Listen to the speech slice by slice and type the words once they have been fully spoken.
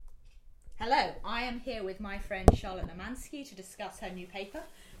Hello, I am here with my friend Charlotte Namansky to discuss her new paper,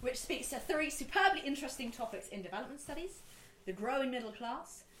 which speaks to three superbly interesting topics in development studies: the growing middle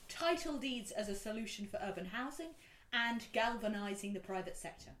class, title deeds as a solution for urban housing, and galvanising the private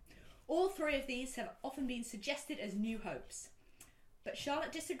sector. All three of these have often been suggested as new hopes, but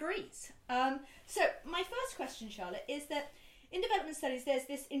Charlotte disagrees. So my first question, Charlotte, is that in development studies there's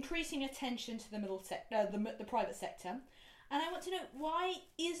this increasing attention to the private sector. And I want to know, why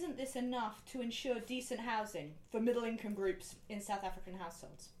isn't this enough to ensure decent housing for middle income groups in South African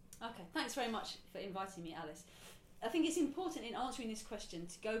households? Okay, thanks very much for inviting me, Alice. I think it's important in answering this question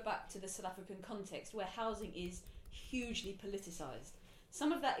to go back to the South African context where housing is hugely politicised.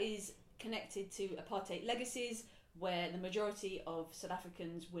 Some of that is connected to apartheid legacies, where the majority of South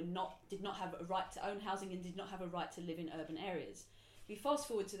Africans did not have a right to own housing and did not have a right to live in urban areas. We fast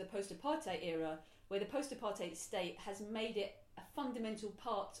forward to the post-apartheid era, where the post-apartheid state has made it a fundamental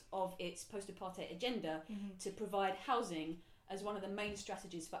part of its post-apartheid agenda to provide housing as one of the main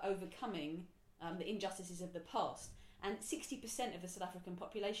strategies for overcoming the injustices of the past. And 60% of the South African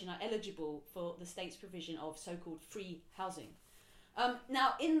population are eligible for the state's provision of so-called free housing.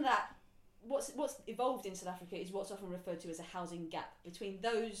 Now, in that, what's evolved in South Africa is what's often referred to as a housing gap between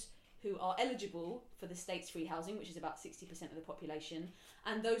those who are eligible for the state's free housing, which is about 60% of the population,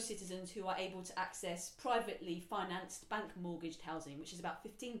 and those citizens who are able to access privately financed bank mortgaged housing, which is about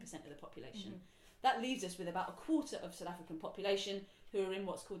 15% of the population. That leaves us with about a quarter of South African population who are in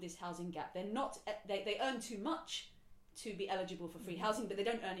what's called this housing gap. They earn too much to be eligible for free housing, but they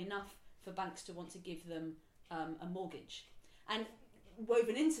don't earn enough for banks to want to give them a mortgage. And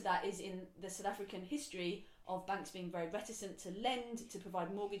woven into that is in the South African history of banks being very reticent to lend, to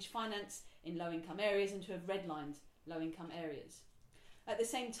provide mortgage finance in low-income areas, and to have redlined low-income areas. At the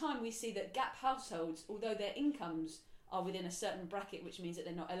same time, we see that gap households, although their incomes are within a certain bracket, which means that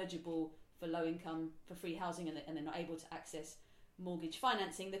they're not eligible for low-income, for free housing, and they're not able to access mortgage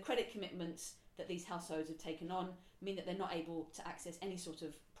financing, the credit commitments that these households have taken on mean that they're not able to access any sort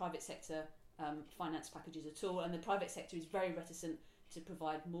of private sector finance packages at all, and the private sector is very reticent to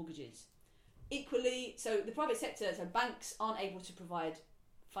provide mortgages. Equally, so the private sector, so banks aren't able to provide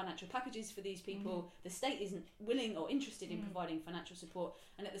financial packages for these people. The state isn't willing or interested in providing financial support,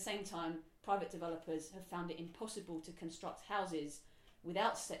 and at the same time, private developers have found it impossible to construct houses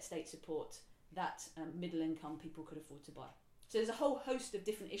without state support that middle income people could afford to buy. So there's a whole host of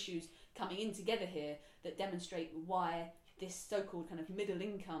different issues coming in together here that demonstrate why this so-called kind of middle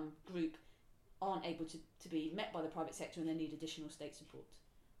income group aren't able to be met by the private sector, and they need additional state support.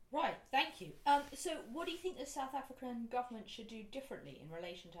 Right, thank you. So what do you think the South African government should do differently in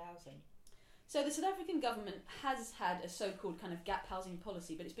relation to housing? So the South African government has had a so-called kind of gap housing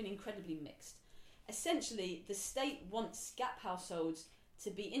policy, but it's been incredibly mixed. Essentially, the state wants gap households to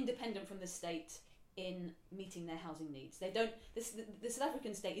be independent from the state in meeting their housing needs. They don't. The South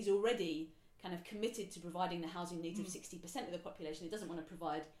African state is already kind of committed to providing the housing needs of 60% of the population. It doesn't want to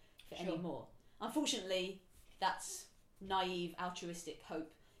provide for any more. Unfortunately, that's naive, altruistic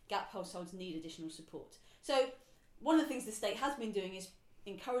hope. Gap households need additional support. So one of the things the state has been doing is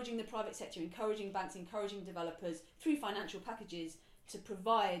encouraging the private sector, encouraging banks, encouraging developers through financial packages to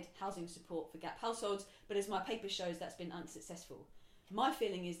provide housing support for gap households, but as my paper shows, that's been unsuccessful. My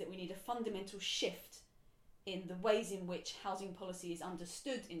feeling is that we need a fundamental shift in the ways in which housing policy is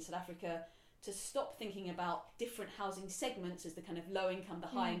understood in South Africa, to stop thinking about different housing segments as the kind of low income, the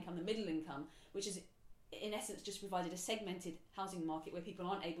high income, the middle income, which is in essence just provided a segmented housing market where people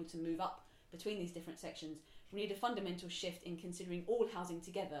aren't able to move up between these different sections. We need a fundamental shift in considering all housing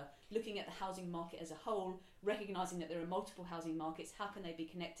together, looking at the housing market as a whole, recognising that there are multiple housing markets. How can they be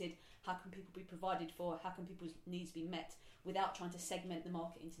connected? How can people be provided for? How can people's needs be met without trying to segment the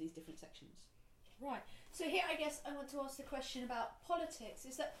market into these different sections? Right. So here I guess I want to ask the question about politics.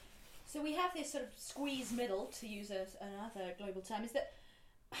 Is that, so we have this sort of squeeze middle, to use another global term, is that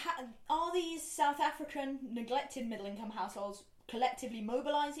are these South African neglected middle-income households collectively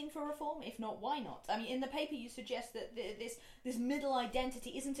mobilising for reform? If not, why not? I mean, in the paper you suggest that this middle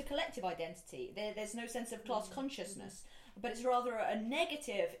identity isn't a collective identity. There's no sense of class consciousness, but it's rather a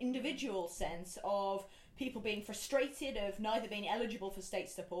negative individual sense of people being frustrated of neither being eligible for state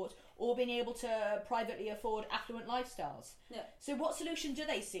support or being able to privately afford affluent lifestyles. Yeah. So what solution do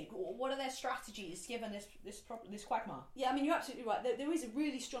they seek? What are their strategies given this quagmire? Yeah, I mean, you're absolutely right. There is a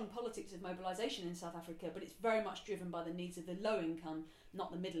really strong politics of mobilisation in South Africa, but it's very much driven by the needs of the low income,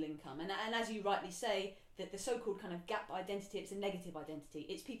 not the middle income. And as you rightly say, that the so-called kind of gap identity, it's a negative identity.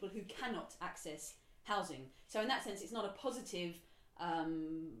 It's people who cannot access housing. So in that sense, it's not a positive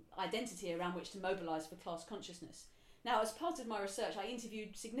identity around which to mobilise for class consciousness. Now, as part of my research, I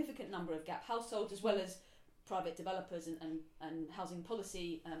interviewed a significant number of GAP households as well as private developers and housing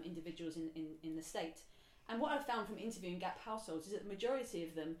policy individuals in the state. And what I've found from interviewing GAP households is that the majority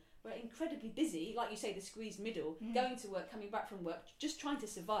of them were incredibly busy, like you say, the squeezed middle, going to work, coming back from work, just trying to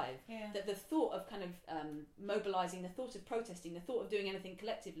survive. That the thought of kind of mobilising, the thought of protesting, the thought of doing anything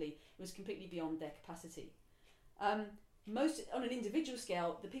collectively was completely beyond their capacity. Most, on an individual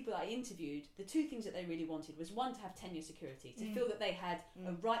scale, the people that I interviewed, the two things that they really wanted was, one, to have tenure security, to feel that they had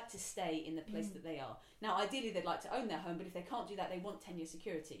a right to stay in the place that they are. Now, ideally, they'd like to own their home, but if they can't do that, they want tenure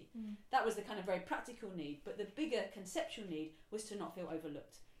security. That was the kind of very practical need, but the bigger conceptual need was to not feel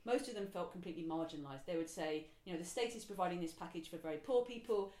overlooked. Most of them felt completely marginalised. They would say, the state is providing this package for very poor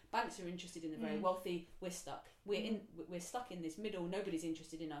people, banks are interested in the very wealthy, we're stuck. We're stuck in this middle, nobody's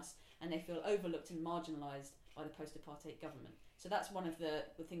interested in us, and they feel overlooked and marginalised by the post-apartheid government. So that's one of the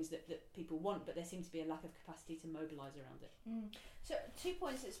things that people want, but there seems to be a lack of capacity to mobilise around it. So 2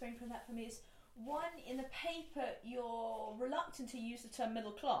 points that spring from that for me is, one, in the paper you're reluctant to use the term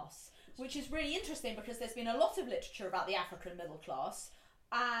middle class, which is really interesting because there's been a lot of literature about the African middle class,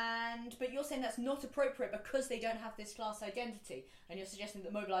 but you're saying that's not appropriate because they don't have this class identity, and you're suggesting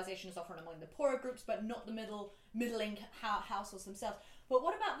that mobilisation is often among the poorer groups but not the middling households themselves. But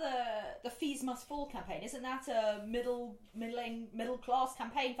what about the Fees Must Fall campaign? Isn't that a middle class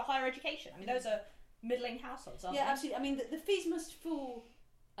campaign for higher education? I mean, those are middling households, aren't they? Yeah, absolutely. I mean, the Fees Must Fall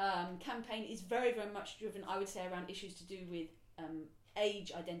campaign is very, very much driven, I would say, around issues to do with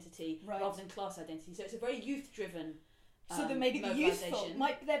age identity rather than class identity. So it's a very youth-driven so then maybe the youthful,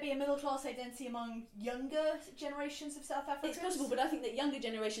 might there be a middle class identity among younger generations of South Africans? It's possible, but I think that younger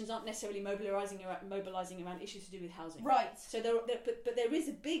generations aren't necessarily mobilising around issues to do with housing. Right. So but there is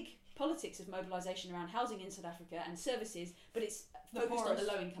a big politics of mobilisation around housing in South Africa and services, but it's focused on the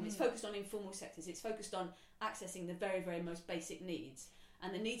low income. It's focused on informal sectors. It's focused on accessing the very, very most basic needs,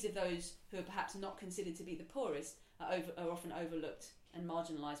 and the needs of those who are perhaps not considered to be the poorest are often overlooked and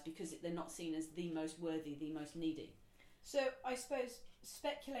marginalised because they're not seen as the most worthy, the most needy. So I suppose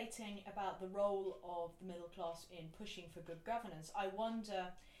speculating about the role of the middle class in pushing for good governance, I wonder,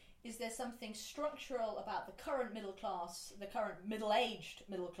 is there something structural about the current middle class, the current middle-aged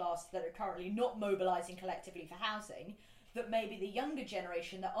middle class that are currently not mobilising collectively for housing, that maybe the younger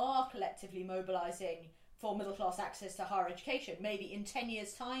generation that are collectively mobilising for middle class access to higher education, maybe in 10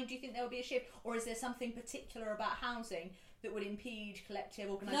 years' time, do you think there will be a shift? Or is there something particular about housing that would impede collective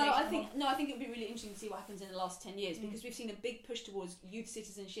organisation? No, I think it would be really interesting to see what happens in the last 10 years because we've seen a big push towards youth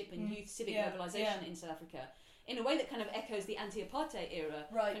citizenship and youth civic mobilisation in South Africa in a way that kind of echoes the anti-apartheid era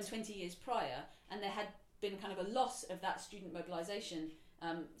from 20 years prior, and there had been kind of a loss of that student mobilisation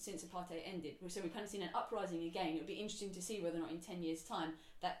since apartheid ended. So we've kind of seen an uprising again. It would be interesting to see whether or not in 10 years' time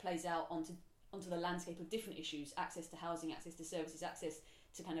that plays out onto the landscape of different issues, access to housing, access to services, access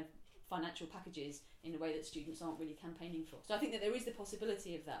to kind of financial packages in a way that students aren't really campaigning for. So I think that there is the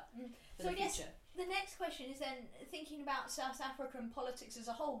possibility of that for the future. Yes, the next question is then, thinking about South African politics as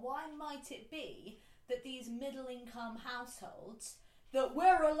a whole, why might it be that these middle-income households that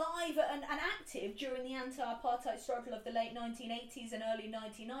were alive and active during the anti-apartheid struggle of the late 1980s and early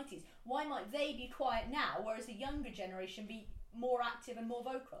 1990s, why might they be quiet now, whereas the younger generation be more active and more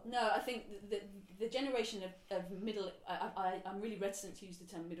vocal? No, I think the generation of middle... I'm really reticent to use the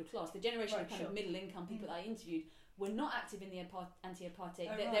term middle class. The generation of kind of middle income people that I interviewed were not active in the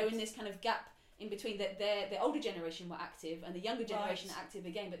anti-apartheid. They're in this kind of gap in between. That the older generation were active and the younger generation are active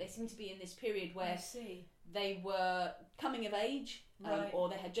again, but they seem to be in this period where they were coming of age, or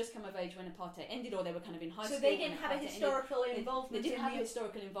they had just come of age when apartheid ended, or they were kind of in high school. So they didn't have a historical involvement. They didn't have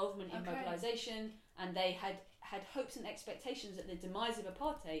historical involvement in mobilisation, and they had hopes and expectations that the demise of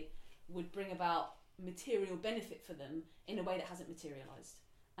apartheid would bring about material benefit for them in a way that hasn't materialised.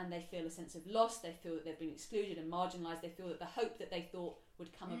 And they feel a sense of loss, they feel that they've been excluded and marginalised, they feel that the hope that they thought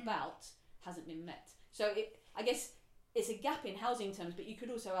would come about hasn't been met. So I guess it's a gap in housing terms, but you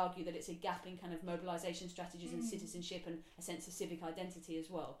could also argue that it's a gap in kind of mobilisation strategies and citizenship and a sense of civic identity as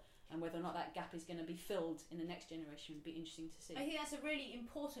well. And whether or not that gap is going to be filled in the next generation would be interesting to see. I think that's a really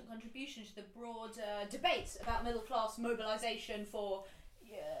important contribution to the broad debates about middle class mobilisation for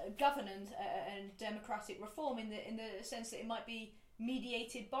governance and democratic reform, in the sense that it might be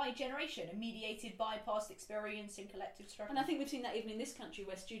mediated by generation and mediated by past experience and collective struggle. And I think we've seen that even in this country,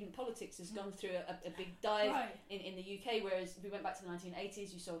 where student politics has gone through a big dive in the UK, whereas if we went back to the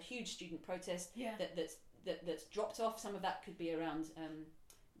 1980s, you saw a huge student protest that's dropped off. Some of that could be around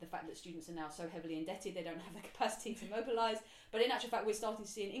the fact that students are now so heavily indebted they don't have the capacity to mobilise, but in actual fact we're starting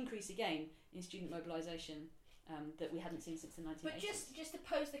to see an increase again in student mobilisation that we hadn't seen since the 1980s. But just to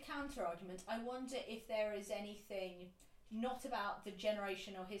pose the counter argument, I wonder if there is anything not about the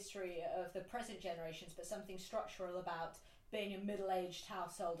generational history of the present generations, but something structural about being a middle-aged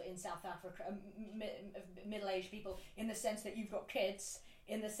household in South Africa, middle-aged people, in the sense that you've got kids,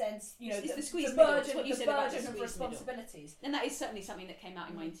 in the sense, you know, it's the the squeeze middle. burden, What you the said about burden the of squeeze middle. responsibilities. And that is certainly something that came out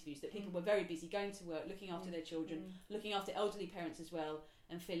in my interviews, that people were very busy going to work, looking after their children, looking after elderly parents as well,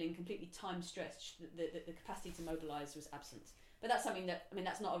 and feeling completely time stretched. The capacity to mobilise was absent. But that's something that, I mean,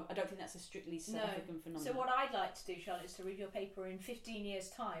 that's not. I don't think that's a strictly South African phenomenon. So what I'd like to do, Charlotte, is to read your paper in 15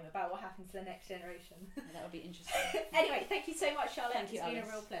 years' time about what happens to the next generation. That would be interesting. Anyway, thank you so much, Charlotte. Thank you, It's been Alice.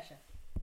 a real pleasure.